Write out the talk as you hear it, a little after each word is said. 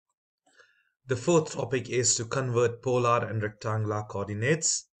The fourth topic is to convert polar and rectangular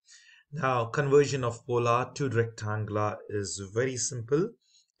coordinates. Now, conversion of polar to rectangular is very simple.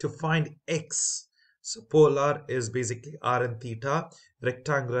 To find x, so polar is basically r and theta,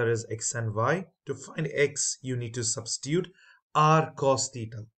 rectangular is x and y. To find x, you need to substitute r cos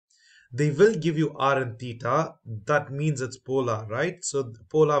theta. They will give you r and theta, that means it's polar, right? So the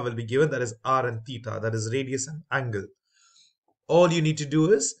polar will be given, that is r and theta, that is radius and angle. All you need to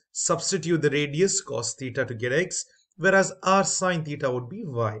do is substitute the radius cos theta to get x, whereas r sine theta would be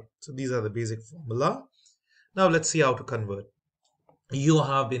y. So these are the basic formula. Now let's see how to convert. You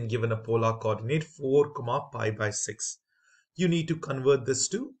have been given a polar coordinate 4, pi by 6. You need to convert this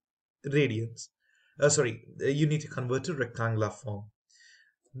to radians. You need to convert to rectangular form.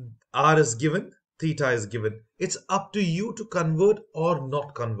 R is given, theta is given. It's up to you to convert or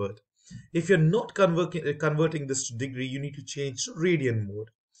not convert. If you're not converting this to degree, you need to change to radian mode.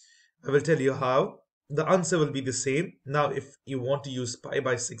 I will tell you how. The answer will be the same. Now, if you want to use pi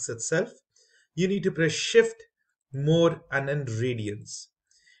by 6 itself, you need to press shift, mode, and then radians.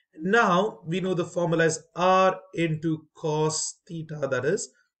 Now, we know the formula is r into cos theta, that is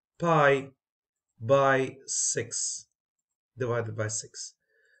pi by 6 divided by 6.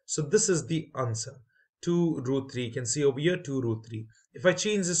 So this is the answer. 2 root 3. You can see over here 2 root 3. If I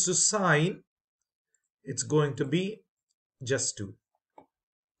change this to sine, it's going to be just 2.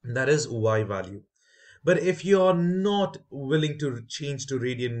 That is y value. But if you are not willing to change to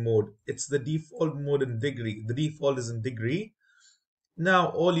radian mode, it's the default mode in degree. The default is in degree. Now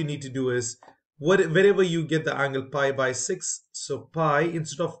all you need to do is, wherever you get the angle pi by 6, so pi,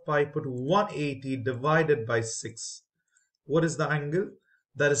 instead of pi, put 180 divided by 6. What is the angle?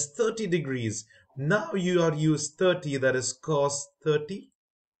 That is 30 degrees. Now you are use 30, that is cos 30.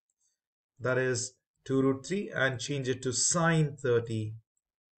 That is 2 root 3, and change it to sine 30.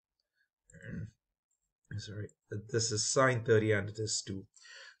 Sorry, this is sine 30 and it is 2.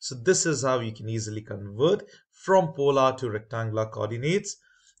 So this is how you can easily convert from polar to rectangular coordinates.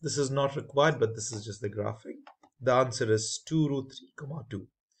 This is not required, but this is just the graphing. The answer is 2 root 3, 2.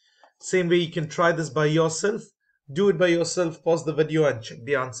 Same way you can try this by yourself. Do it by yourself, pause the video and check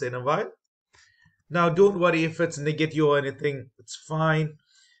the answer in a while. Now don't worry if it's negative or anything, it's fine.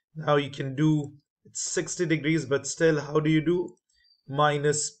 Now you can do, it's 60 degrees, but still, how do you do?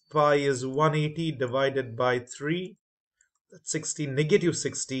 Minus pi is 180 divided by 3. That's 60, negative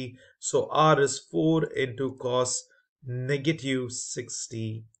 60. So r is 4 into cos negative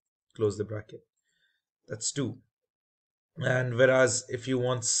 60. Close the bracket. That's 2. And whereas if you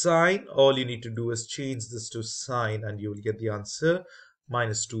want sine, all you need to do is change this to sine and you will get the answer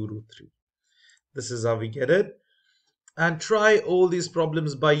minus 2 root 3. This is how we get it. And try all these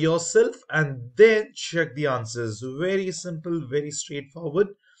problems by yourself and then check the answers. Very simple, very straightforward.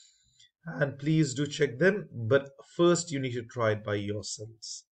 And please do check them. But first you need to try it by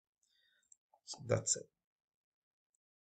yourselves. So that's it.